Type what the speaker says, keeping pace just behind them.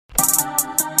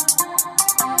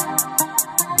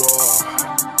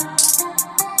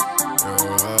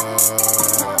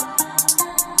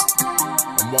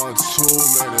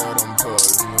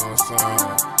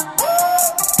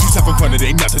funny,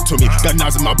 they nothing to me. Got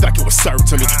knives in my back, it was served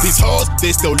to me. These hoes,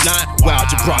 they still lying. Wow,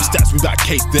 Jabra stats, we got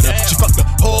case dinner. She fucked the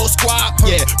whole squad,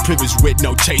 yeah. Privilege with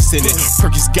no chasing it.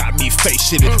 Perky's got me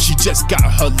face shitted. She just got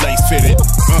her lace fitted.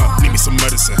 Need me some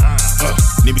medicine.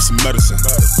 Need me some medicine.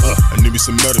 I need me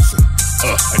some medicine.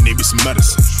 I need me some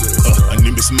medicine. I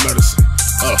need me some medicine.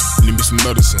 I need me some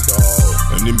medicine.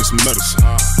 I need me some medicine.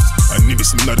 I need me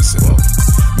some medicine.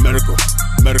 Medical,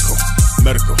 medical,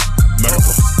 medical,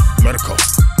 medical, medical,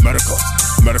 medical,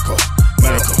 medical,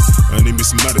 medical. I need me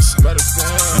some medicine.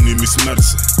 I need me some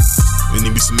medicine. I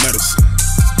need me some medicine.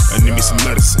 I need me some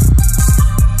medicine.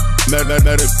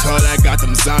 Medical, I got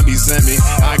them zombies in me.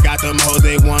 I got them hoes,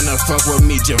 they wanna fuck with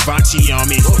me. Givenchy on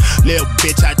me. Little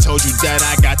bitch, I told you that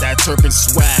I got that turpin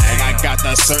swag. I got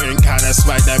that certain kind of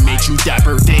swag that makes you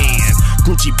dapper Dan.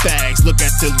 Gucci bags, look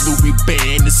at the Louis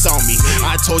band, it's on me.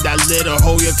 I told that little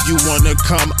hoe, if you wanna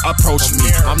come approach me.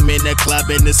 I'm in the club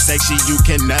in the section, you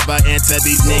can never enter.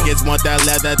 These niggas want that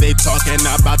leather, they talking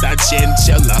about that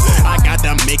chinchilla. I got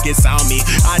them Mickey's on me.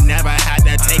 I never had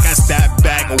to take a step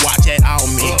back, watch it on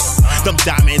me. Them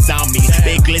diamonds on me,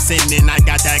 they glistening, I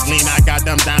got that gleam, I got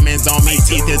them diamonds on me.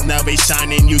 Teeth is never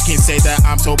shining, you can say that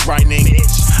I'm so brightening.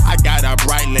 I got a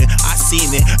brightling, I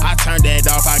seen it, I turned it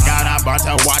off. I got a bunch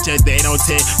of watches, they don't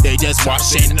tick, they just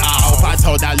washing off. I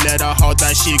told that little hoe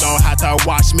that she gon' have to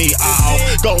wash me off.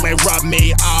 Go and rub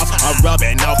me off, I'm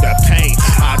rubbing off the pain.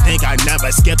 I think I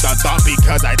never skipped a thought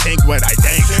because I think what I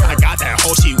think. I got that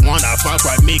hoe, she wanna fuck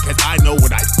with me cause I know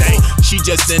what I think. She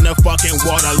just in the fucking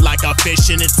water like a fish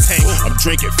in a tank. I'm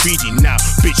drinking Fiji now,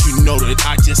 bitch, you know that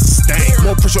I just stank.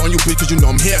 More pressure on you, bitch, cause you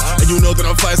know I'm here. And you know that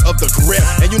I'm fast up the career.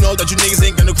 And you know that you niggas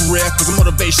ain't gonna career, cause the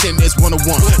motivation is 101.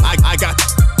 I got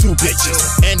 2 bitches,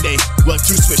 and they were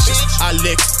 2 switches. I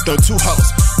licked the 2 hoes,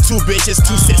 2 bitches,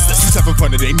 2 sisters. She's having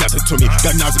fun, it ain't nothing to me.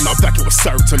 Got knives in my back, it was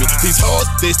served to me. These hoes,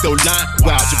 they still lying.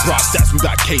 Wow, Jabra stats, we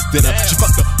got case dinner. She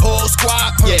fucked the whole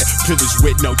squad, yeah. Privilege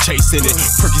with no chasing it.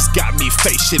 Perky's got me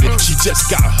face shitted. She just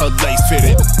got her lace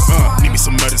fitted. Need me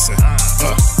some medicine.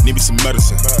 Need me some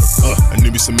medicine. I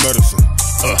need me some medicine.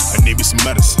 I need me some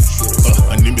medicine.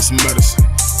 I need me some medicine.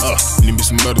 I need me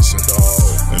some medicine.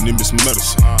 I need me some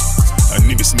medicine. I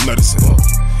need me some medicine.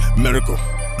 Medical,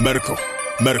 medical,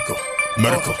 medical,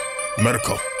 medical,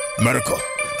 medical, medical,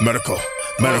 medical,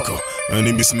 medical. I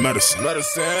need me some medicine.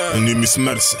 I need me some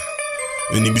medicine.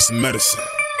 I need me some medicine.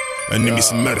 I need me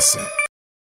some medicine.